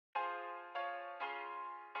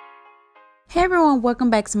Hey everyone, welcome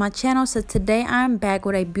back to my channel. So today I'm back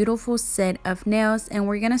with a beautiful set of nails and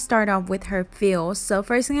we're going to start off with her frills. So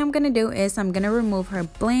first thing I'm going to do is I'm going to remove her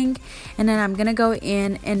bling, and then I'm going to go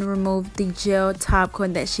in and remove the gel top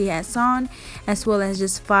coat that she has on, as well as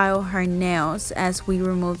just file her nails as we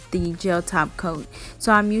remove the gel top coat.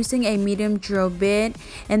 So I'm using a medium drill bit,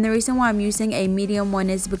 and the reason why I'm using a medium one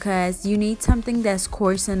is because you need something that's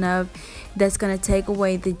coarse enough that's going to take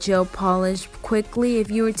away the gel polish quickly.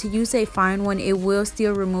 If you were to use a fine one, it will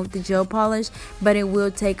still remove the gel polish, but it will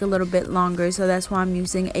take a little bit longer. So that's why I'm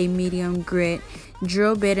using a medium grit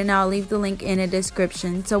drill bit, and I'll leave the link in the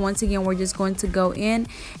description. So once again, we're just going to go in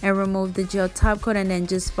and remove the gel top coat and then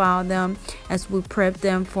just file them as we prep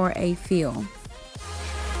them for a fill.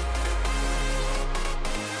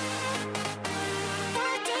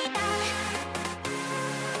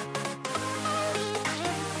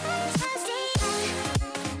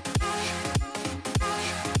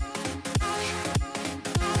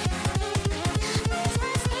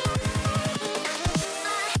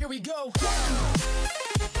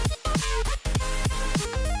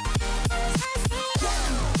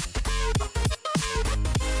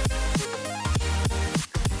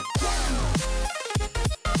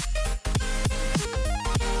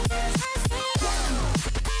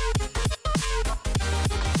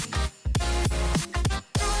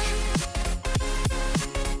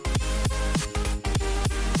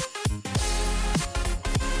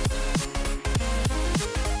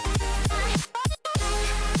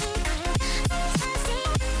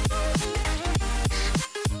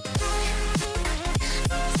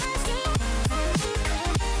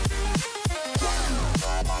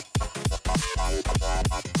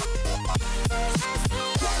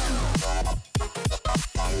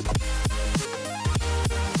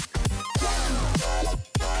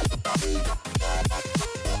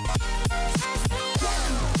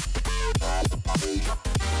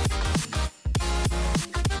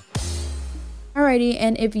 Alrighty,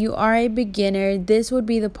 and if you are a beginner, this would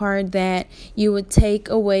be the part that you would take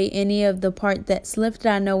away any of the part that's lifted.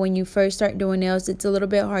 I know when you first start doing nails, it's a little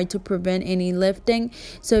bit hard to prevent any lifting.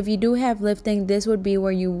 So if you do have lifting, this would be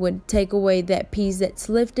where you would take away that piece that's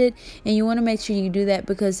lifted, and you want to make sure you do that,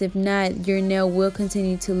 because if not, your nail will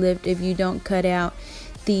continue to lift if you don't cut out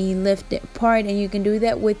the lifted part. And you can do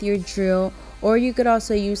that with your drill, or you could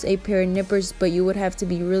also use a pair of nippers, but you would have to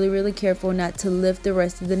be really careful not to lift the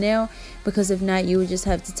rest of the nail, because if not, you would just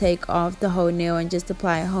have to take off the whole nail and just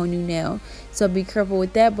apply a whole new nail. So be careful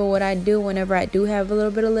with that. But what I do whenever I do have a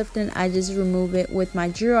little bit of lifting, I just remove it with my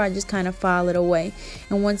drill. I just kind of file it away.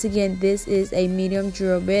 And once again, this is a medium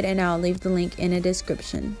drill bit, and I'll leave the link in the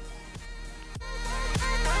description.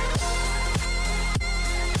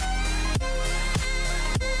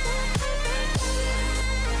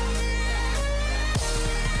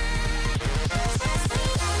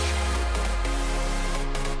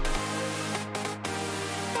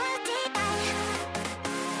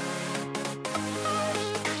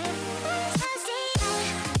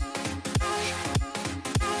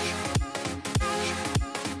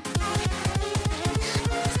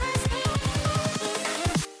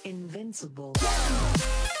 Invincible.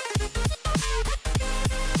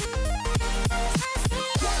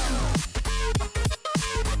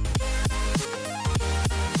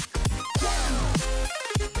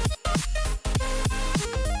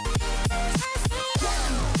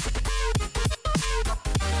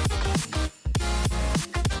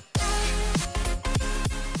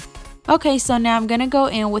 Okay, so now I'm going to go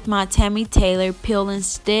in with my Tammy Taylor peel and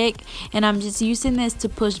stick, and I'm just using this to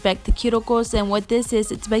push back the cuticles. And what this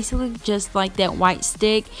is, it's basically just like that white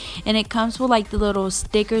stick, and it comes with like the little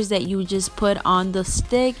stickers that you just put on the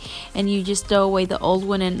stick, and you just throw away the old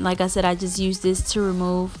one. And like I said, I just use this to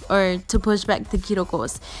remove or to push back the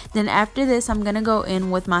cuticles. Then after this, I'm going to go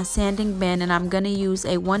in with my sanding band, and I'm going to use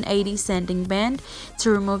a 180 sanding band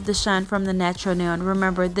to remove the shine from the natural nail. And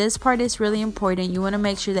remember, this part is really important. You want to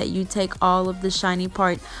make sure that you take all of the shiny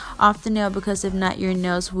part off the nail, because if not, your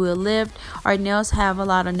nails will lift. Our nails have a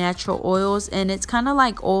lot of natural oils, and it's kind of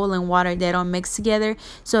like oil and water, they don't mix together.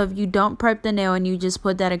 So if you don't prep the nail and you just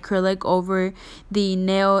put that acrylic over the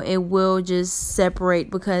nail, it will just separate,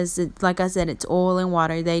 because like I said, it's oil and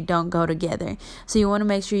water, they don't go together. So you want to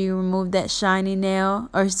make sure you remove that shiny nail,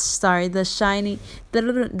 or sorry, the shine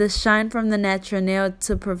from the natural nail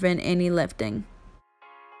to prevent any lifting.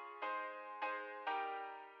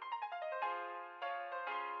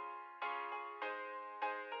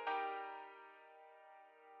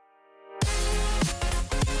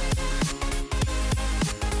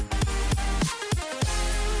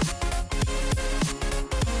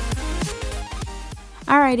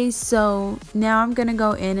 Alrighty, so now I'm going to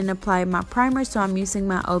go in and apply my primer. So I'm using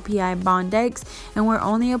my OPI Bond X, and we're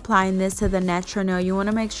only applying this to the natural nail. You want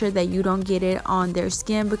to make sure that you don't get it on their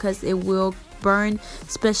skin because it will burn,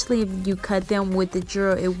 especially if you cut them with the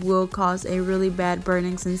drill. It will cause a really bad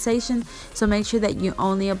burning sensation, so make sure that you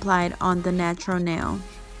only apply it on the natural nail.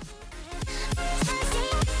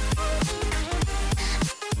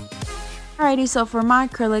 Alrighty, so for my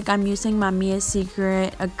acrylic, I'm using my Mia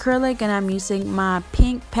Secret acrylic, and I'm using my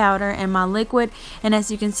pink powder and my liquid. And as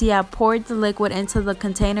you can see, I poured the liquid into the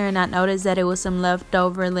container, and I noticed that it was some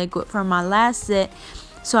leftover liquid from my last set.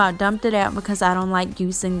 So I dumped it out because I don't like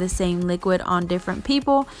using the same liquid on different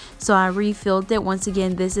people. So I refilled it. Once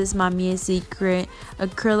again, this is my Mia Secret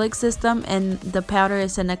acrylic system, and the powder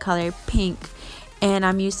is in the color pink. And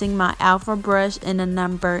I'm using my alpha brush in the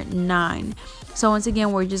number 9. So once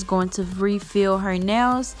again, we're just going to refill her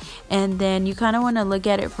nails, and then you kind of want to look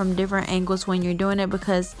at it from different angles when you're doing it,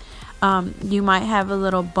 because you might have a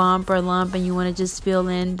little bump or lump, and you want to just fill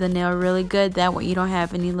in the nail really good. That way you don't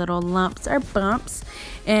have any little lumps or bumps.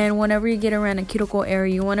 And whenever you get around the cuticle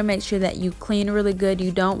area, you want to make sure that you clean really good.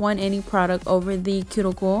 You don't want any product over the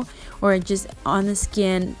cuticle or just on the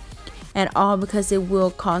skin at all, because it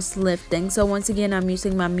will cause lifting. So once again, I'm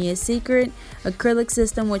using my Mia Secret acrylic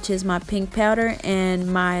system, which is my pink powder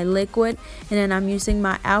and my liquid, and then I'm using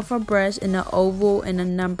my alpha brush in the oval in the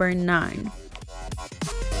number 9.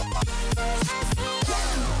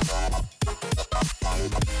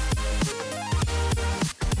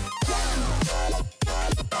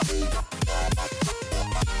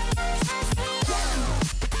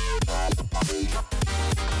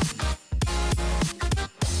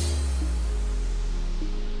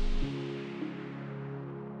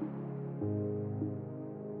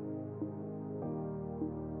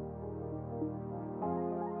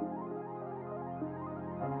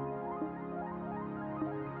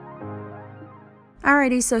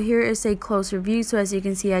 Alrighty, so here is a closer view. So as you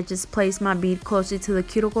can see, I just placed my bead closer to the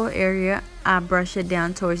cuticle area. I brush it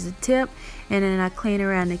down towards the tip, and then I clean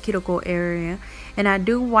around the cuticle area. And I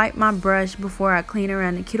do wipe my brush before I clean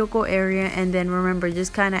around the cuticle area, and then remember,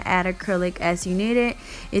 just kind of add acrylic as you need it.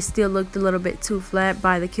 It still looked a little bit too flat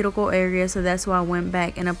by the cuticle area, so that's why I went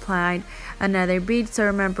back and applied another bead. So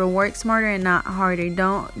remember, work smarter and not harder.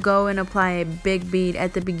 Don't go and apply a big bead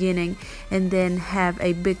at the beginning and then have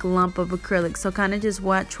a big lump of acrylic. So kind of just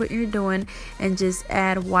watch what you're doing and just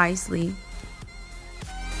add wisely.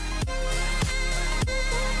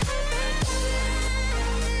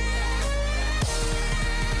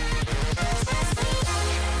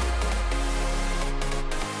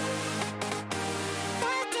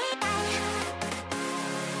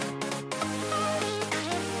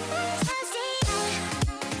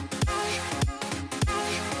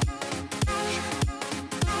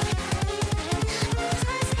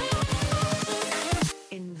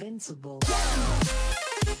 Invincible.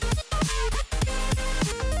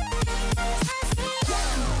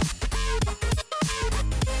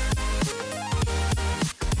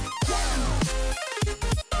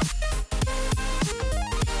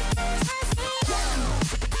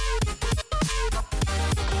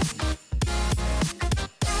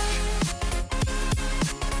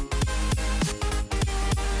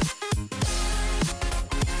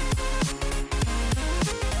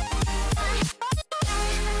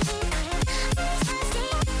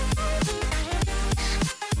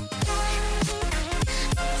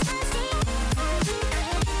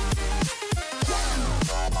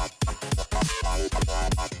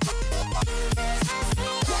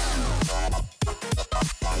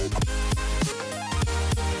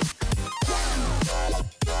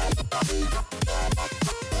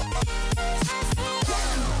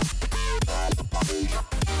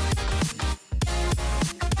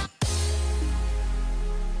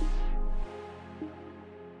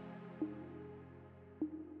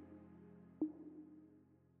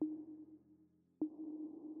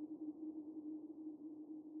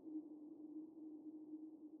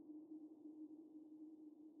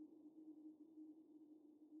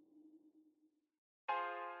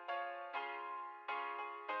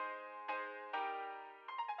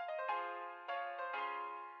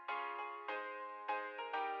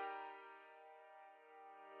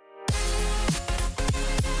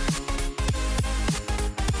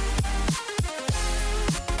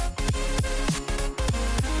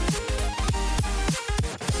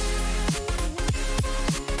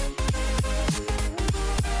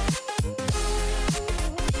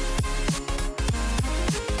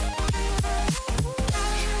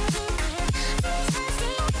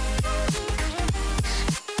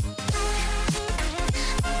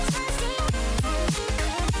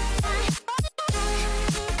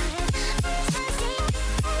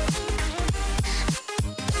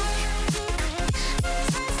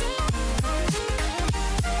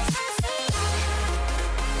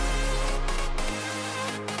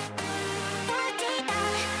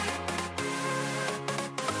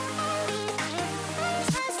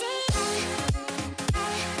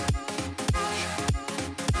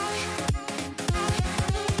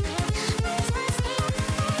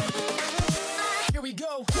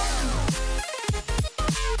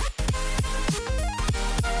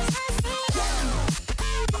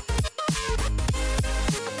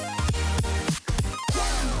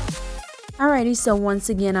 Alrighty, so once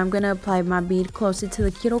again, I'm going to apply my bead closer to the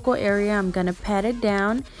cuticle area. I'm going to pat it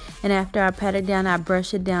down, and after I pat it down, I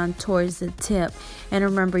brush it down towards the tip. And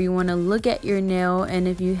remember, you want to look at your nail, and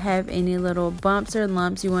if you have any little bumps or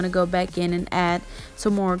lumps, you want to go back in and add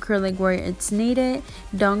some more acrylic where it's needed.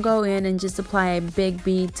 Don't go in and just apply a big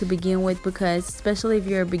bead to begin with, because especially if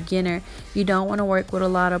you're a beginner, you don't want to work with a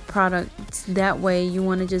lot of products that way. You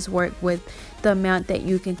want to just work with the amount that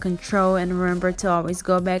you can control, and remember to always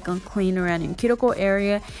go back and clean around your cuticle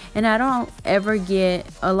area. And I don't ever get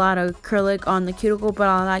a lot of acrylic on the cuticle, but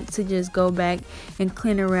I like to just go back and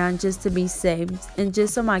clean around just to be safe, and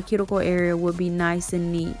just so my cuticle area will be nice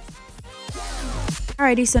and neat.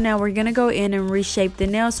 Alrighty, so now we're gonna go in and reshape the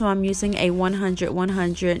nail. So I'm using a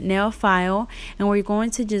 100-100 nail file, and we're going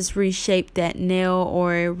to just reshape that nail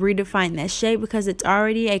or redefine that shape, because it's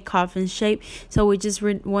already a coffin shape. So we just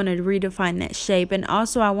want to redefine that shape. And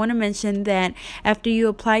also I want to mention that after you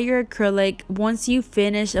apply your acrylic, once you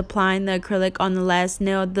finish applying the acrylic on the last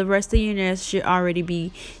nail, the rest of your nails should already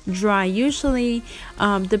be dry. Usually,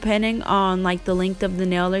 depending on like the length of the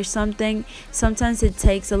nail or something, sometimes it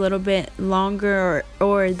takes a little bit longer,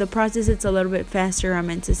 or the process it's a little bit faster, I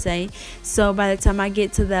meant to say. So by the time I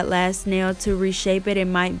get to that last nail to reshape it, it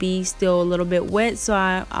might be still a little bit wet, so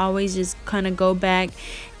I always just kind of go back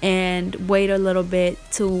and wait a little bit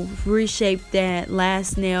to reshape that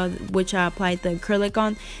last nail which I applied the acrylic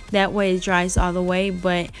on. That way it dries all the way.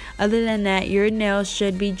 But other than that, your nails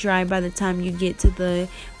should be dry by the time you get to the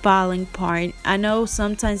filing part. I know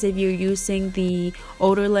sometimes if you're using the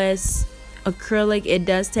odorless acrylic, it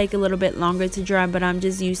does take a little bit longer to dry, but I'm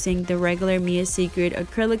just using the regular Mia Secret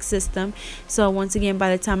acrylic system. So once again, by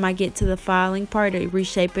the time I get to the filing part or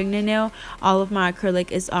reshaping the nail, all of my acrylic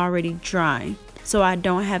is already dry, so I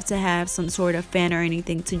don't have to have some sort of fan or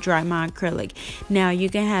anything to dry my acrylic. Now you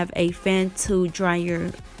can have a fan to dry your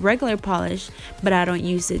regular polish, but I don't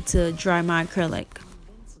use it to dry my acrylic.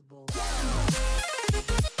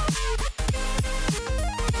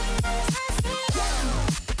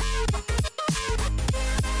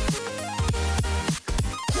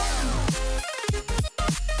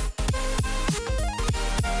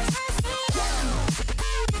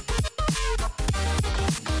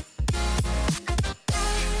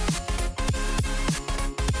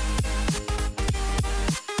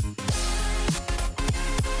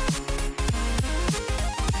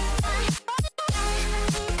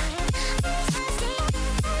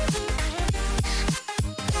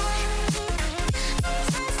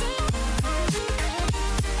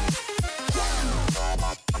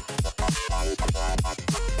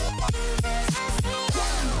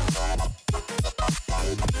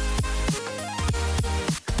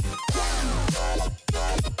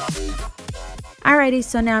 Alrighty,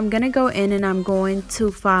 so now I'm going to go in and I'm going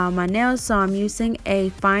to file my nails. So I'm using a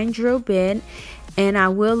fine drill bit, and I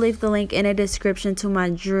will leave the link in the description to my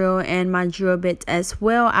drill and my drill bits as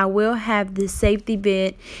well. I will have the safety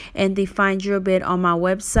bit and the fine drill bit on my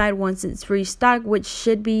website once it's restocked, which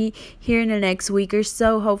should be here in the next week or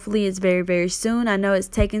so. Hopefully it's very soon. I know it's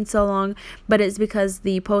taken so long, but it's because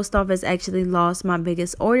the post office actually lost my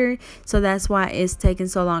biggest order, so that's why it's taken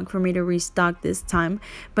so long for me to restock this time.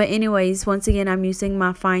 But anyways, once again, I'm using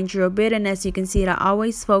my fine drill bit, and as you can see, I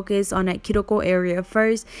always focus on that cuticle area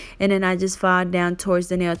first, and then I just file down towards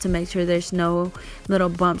the nail to make sure there's no little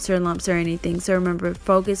bumps or lumps or anything. So remember,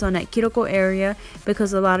 focus on that cuticle area,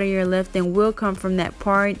 because a lot of your lifting will come from that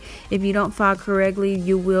part. If you don't file correctly,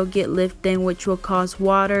 you will get lifting, which will cause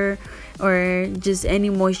water or just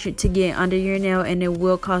any moisture to get under your nail, and it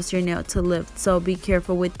will cause your nail to lift. So be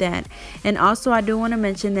careful with that. And also, I do want to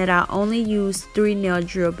mention that I only use 3 nail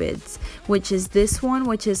drill bits, which is this one,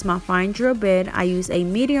 which is my fine drill bit. I use a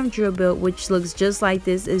medium drill bit, which looks just like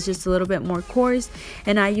this, it's just a little bit more coarse,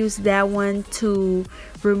 and I use that one to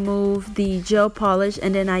remove the gel polish.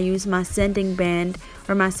 And then I use my sanding band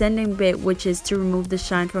or my sanding bit, which is to remove the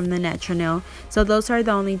shine from the natural nail. So those are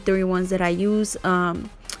the only 3 ones that I use.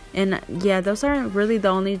 And yeah, those are really the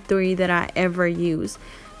only 3 that I ever use.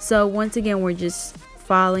 So once again, we're just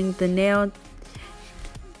filing the nail.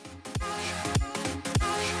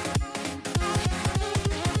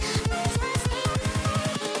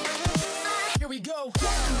 Here we go.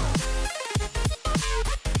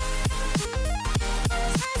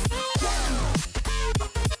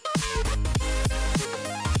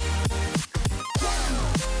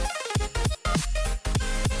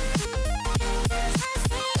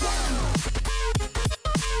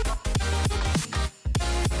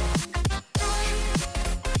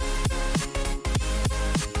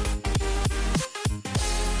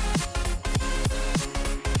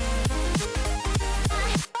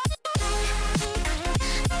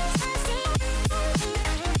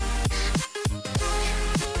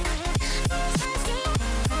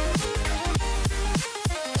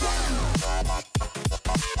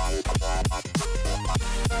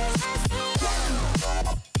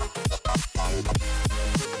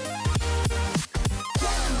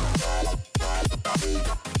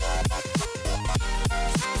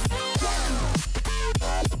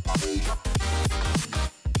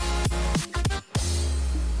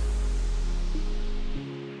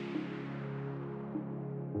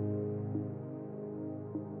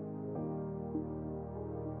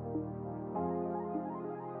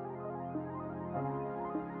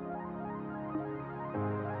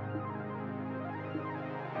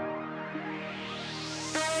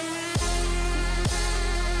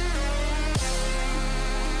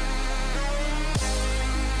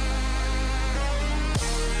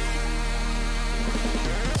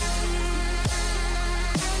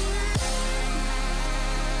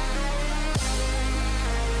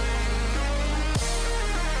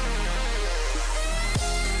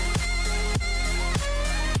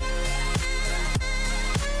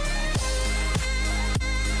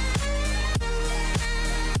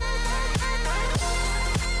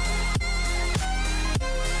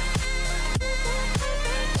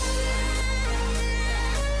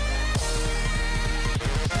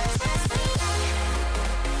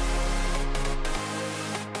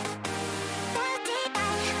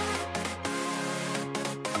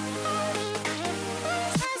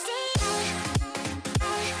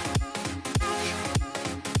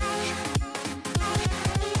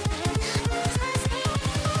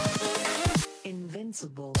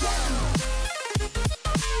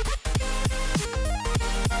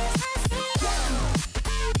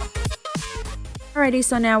 Alrighty,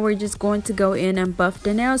 so now we're just going to go in and buff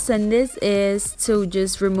the nails, and this is to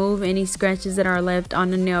just remove any scratches that are left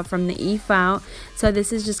on the nail from the e-file. So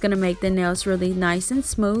this is just going to make the nails really nice and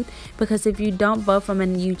smooth, because if you don't buff them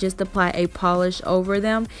and you just apply a polish over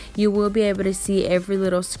them, you will be able to see every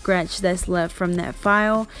little scratch that's left from that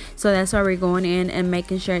file. So that's why we're going in and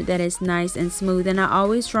making sure that it's nice and smooth. And I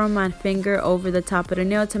always run my finger over the top of the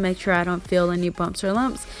nail to make sure I don't feel any bumps or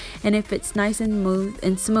lumps. And if it's nice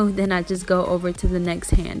and smooth, then I just go over to the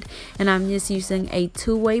next hand. And I'm just using a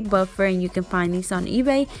two-way buffer, and you can find these on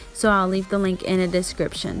eBay, so I'll leave the link in the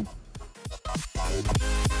description.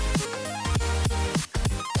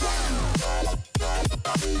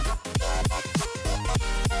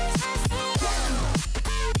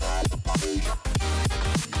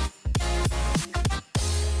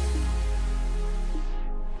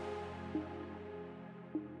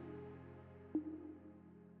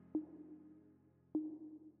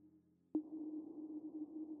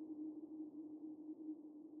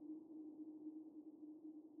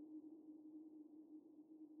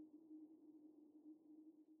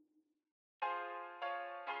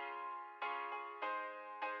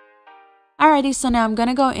 Alrighty, so now I'm going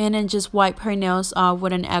to go in and just wipe her nails off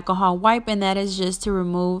with an alcohol wipe, and that is just to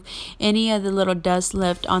remove any of the little dust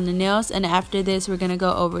left on the nails. And after this, we're going to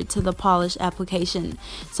go over to the polish application.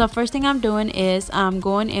 So first thing I'm doing is I'm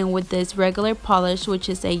going in with this regular polish, which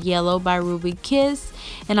is a yellow by Ruby Kiss,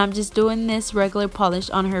 and I'm just doing this regular polish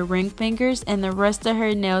on her ring fingers, and the rest of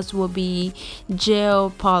her nails will be gel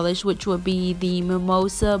polish, which will be the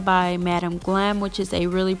Mimosa by Madam Glam, which is a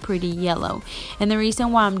really pretty yellow. And the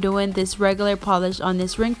reason why I'm doing this regular polish on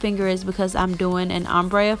this ring finger is because I'm doing an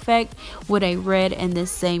ombre effect with a red and the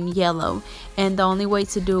same yellow. And the only way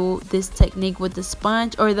to do this technique with the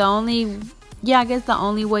sponge, or the only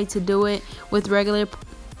way to do it with regular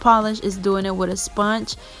polish is doing it with a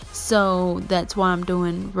sponge. So that's why I'm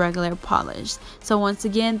doing regular polish. So once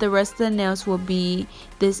again, the rest of the nails will be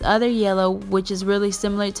this other yellow, which is really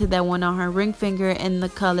similar to that one on her ring finger, in the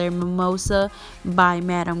color Mimosa by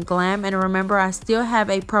Madam Glam. And remember, I still have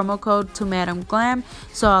a promo code to Madam Glam,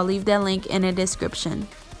 so I'll leave that link in the description.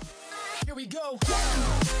 Here we go.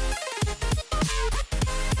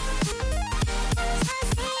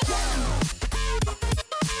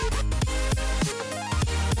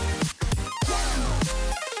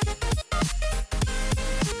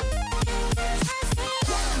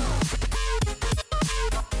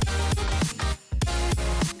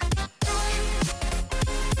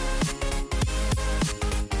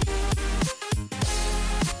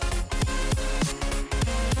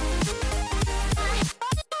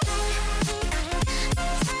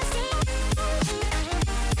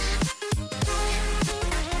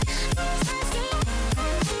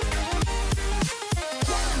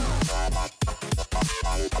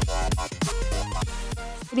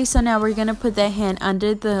 So now we're going to put that hand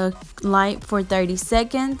under the light for 30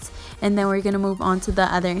 seconds, and then we're going to move on to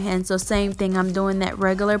the other hand. So same thing, I'm doing that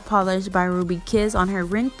regular polish by Ruby Kiss on her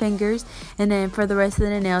ring fingers, and then for the rest of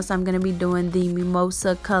the nails I'm going to be doing the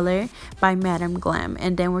Mimosa color by Madam Glam,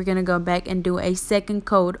 and then we're going to go back and do a second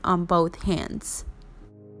coat on both hands.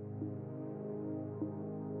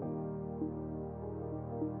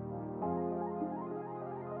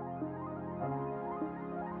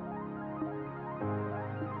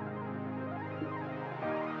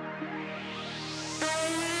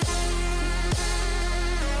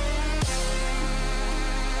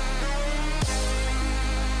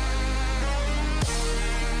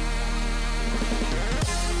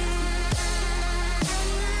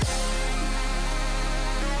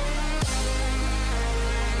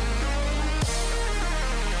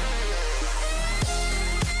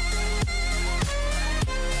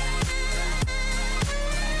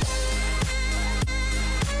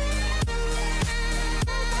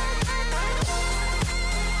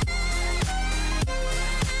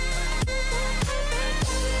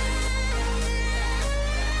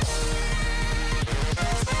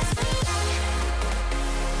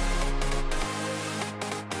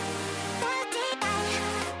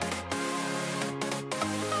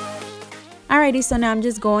 Alrighty, so now I'm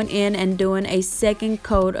just going in and doing a second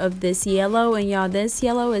coat of this yellow, and y'all, this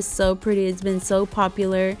yellow is so pretty. It's been so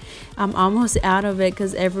popular. I'm almost out of it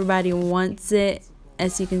because everybody wants it.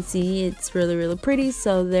 As you can see, it's really pretty,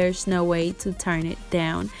 so there's no way to turn it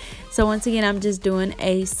down. So once again, I'm just doing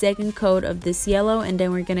a second coat of this yellow, and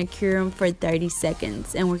then we're gonna cure them for 30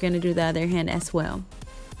 seconds, and we're gonna do the other hand as well.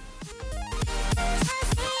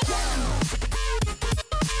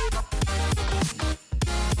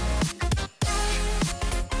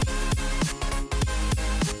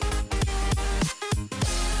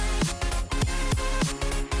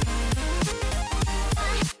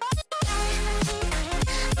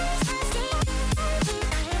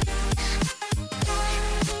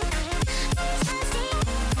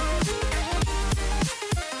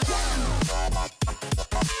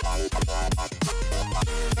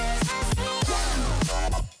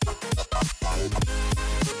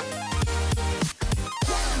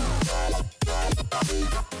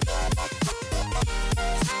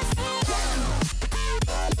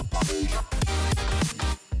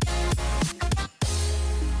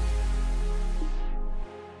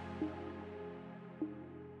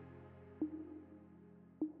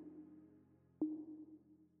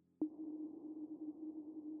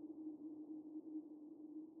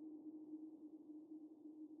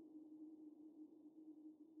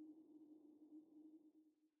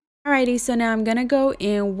 Alrighty, so now I'm gonna go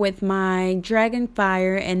in with my Dragon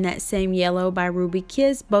Fire and that same yellow by Ruby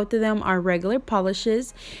Kiss. Both of them are regular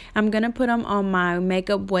polishes. I'm gonna put them on my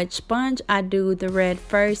makeup wedge sponge. I do the red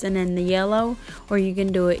first and then the yellow, or you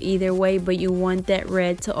can do it either way, but you want that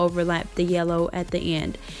red to overlap the yellow at the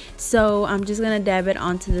end. So I'm just gonna dab it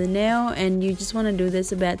onto the nail, and you just want to do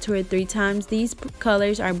this about 2 or 3 times. These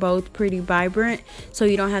colors are both pretty vibrant, so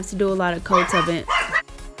you don't have to do a lot of coats of it.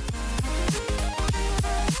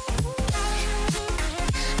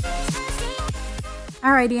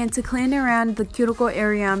 Alrighty, and to clean around the cuticle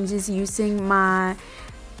area, I'm just using my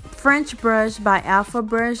French brush by Alpha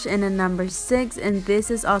Brush in the number 6, and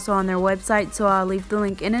this is also on their website, so I'll leave the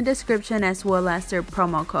link in the description as well as their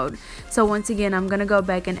promo code. So once again, I'm gonna go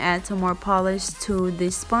back and add some more polish to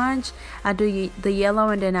this sponge. I do the yellow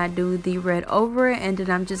and then I do the red over it, and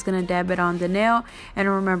then I'm just gonna dab it on the nail. And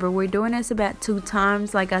remember, we're doing this about 2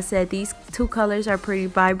 times. Like I said, these 2 colors are pretty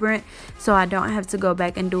vibrant, so I don't have to go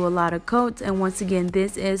back and do a lot of coats. And once again,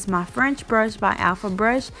 this is my French brush by Alpha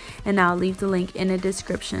Brush, and I'll leave the link in the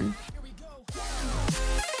description.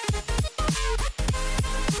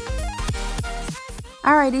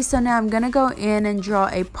 Alrighty, so now I'm gonna go in and draw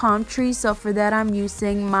a palm tree. So for that, I'm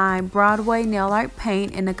using my Broadway nail art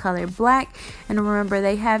paint in the color black. And remember,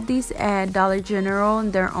 they have these at Dollar General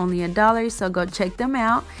and they're only $1, so go check them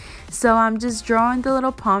out. So I'm just drawing the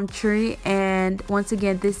little palm tree, and once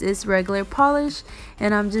again, this is regular polish,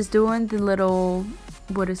 and I'm just doing the little,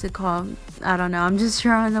 what is it called? I don't know. I'm just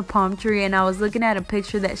drawing the palm tree, and I was looking at a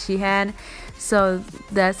picture that she had, so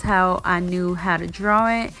that's how I knew how to draw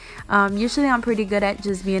it. Usually I'm pretty good at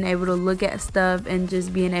just being able to look at stuff and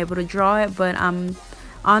just being able to draw it, but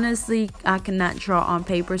honestly, I cannot draw on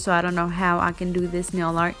paper, so I don't know how I can do this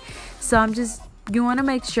nail art. So you want to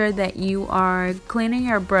make sure that you are cleaning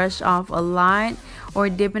your brush off a lot or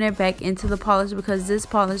dipping it back into the polish, because this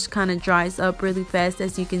polish kind of dries up really fast,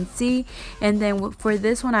 as you can see. And then for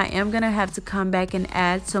this one, I am going to have to come back and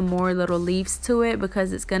add some more little leaves to it,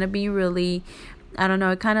 because it's going to be really, I don't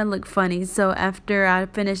know, it kind of looked funny. So after I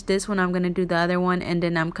finish this one, I'm going to do the other one, and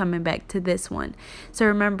then I'm coming back to this one. So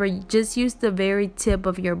remember, just use the very tip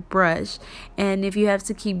of your brush, and if you have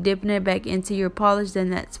to keep dipping it back into your polish, then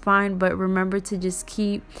that's fine, but remember to just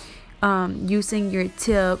keep using your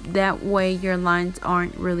tip. That way your lines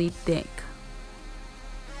aren't really thick.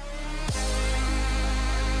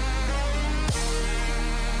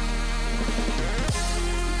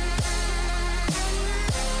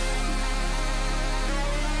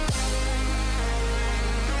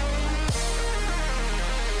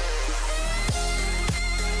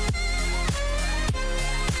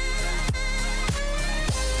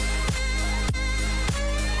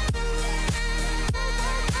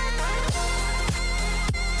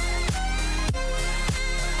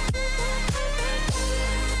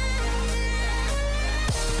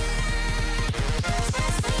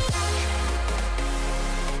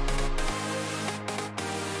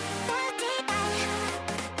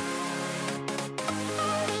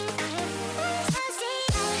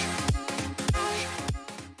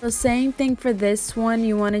 So same thing for this one.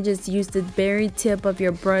 You want to just use the very tip of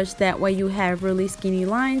your brush, that way you have really skinny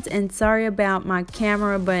lines. And sorry about my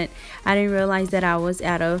camera, but I didn't realize that I was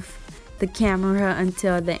out of the camera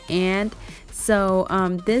until the end. So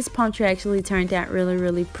this palm tree actually turned out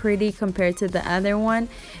really pretty compared to the other one,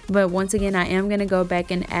 but once again, I am going to go back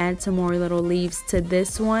and add some more little leaves to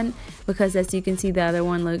this one, because as you can see, the other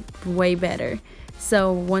one looked way better.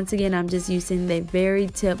 So once again, I'm just using the very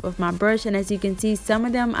tip of my brush, and as you can see, some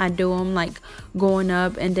of them I do them like going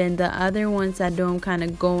up, and then the other ones I do them kind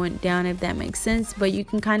of going down, if that makes sense. But you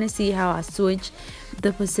can kind of see how I switch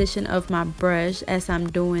the position of my brush as I'm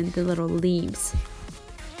doing the little leaves.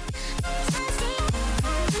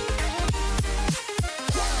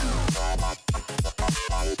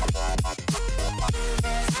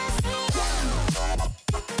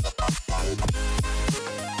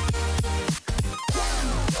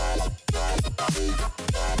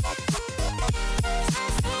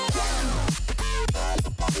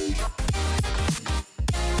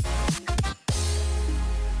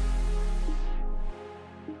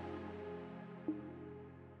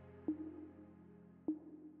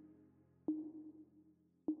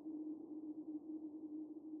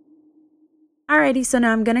 Alrighty, so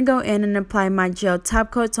now I'm going to go in and apply my gel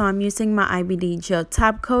top coat. So I'm using my IBD gel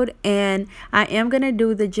top coat, and I am going to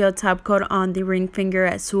do the gel top coat on the ring finger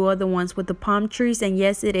as well, the ones with the palm trees. And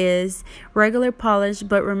yes, it is regular polish,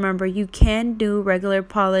 but remember, you can do regular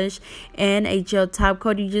polish and a gel top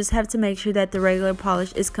coat. You just have to make sure that the regular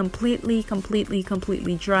polish is completely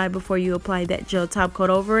dry before you apply that gel top coat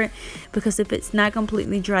over it, because if it's not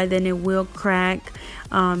completely dry, then it will crack.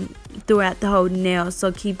 throughout the whole nail,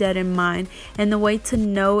 so keep that in mind. And the way to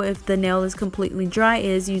know if the nail is completely dry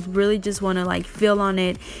is you really just want to like feel on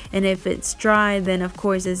it, and if it's dry, then of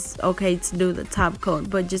course it's okay to do the top coat,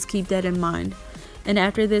 but just keep that in mind. And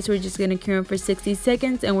after this, we're just going to cure them for 60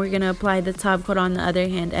 seconds, and we're going to apply the top coat on the other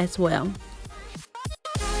hand as well.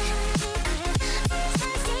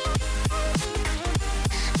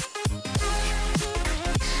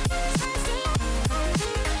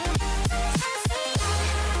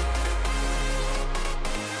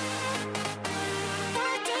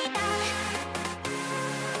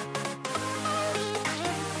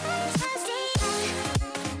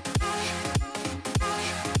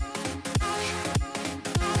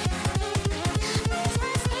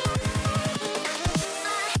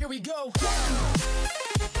 Here we go.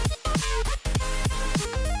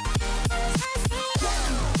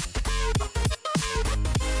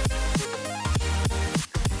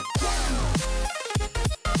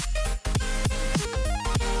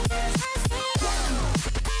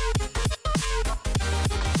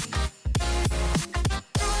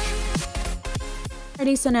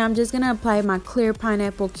 Alrighty, so now I'm just going to apply my clear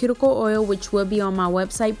pineapple cuticle oil, which will be on my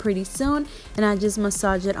website pretty soon, and I just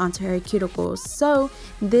massage it onto her cuticles. So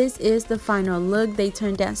this is the final look. They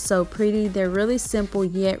turned out so pretty. They're really simple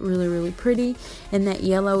yet really pretty, and that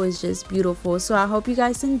yellow is just beautiful. So I hope you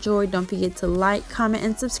guys enjoyed. Don't forget to like, comment,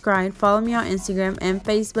 and subscribe. Follow me on Instagram and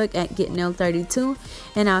Facebook at GetNailed32,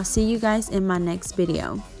 and I'll see you guys in my next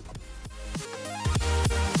video.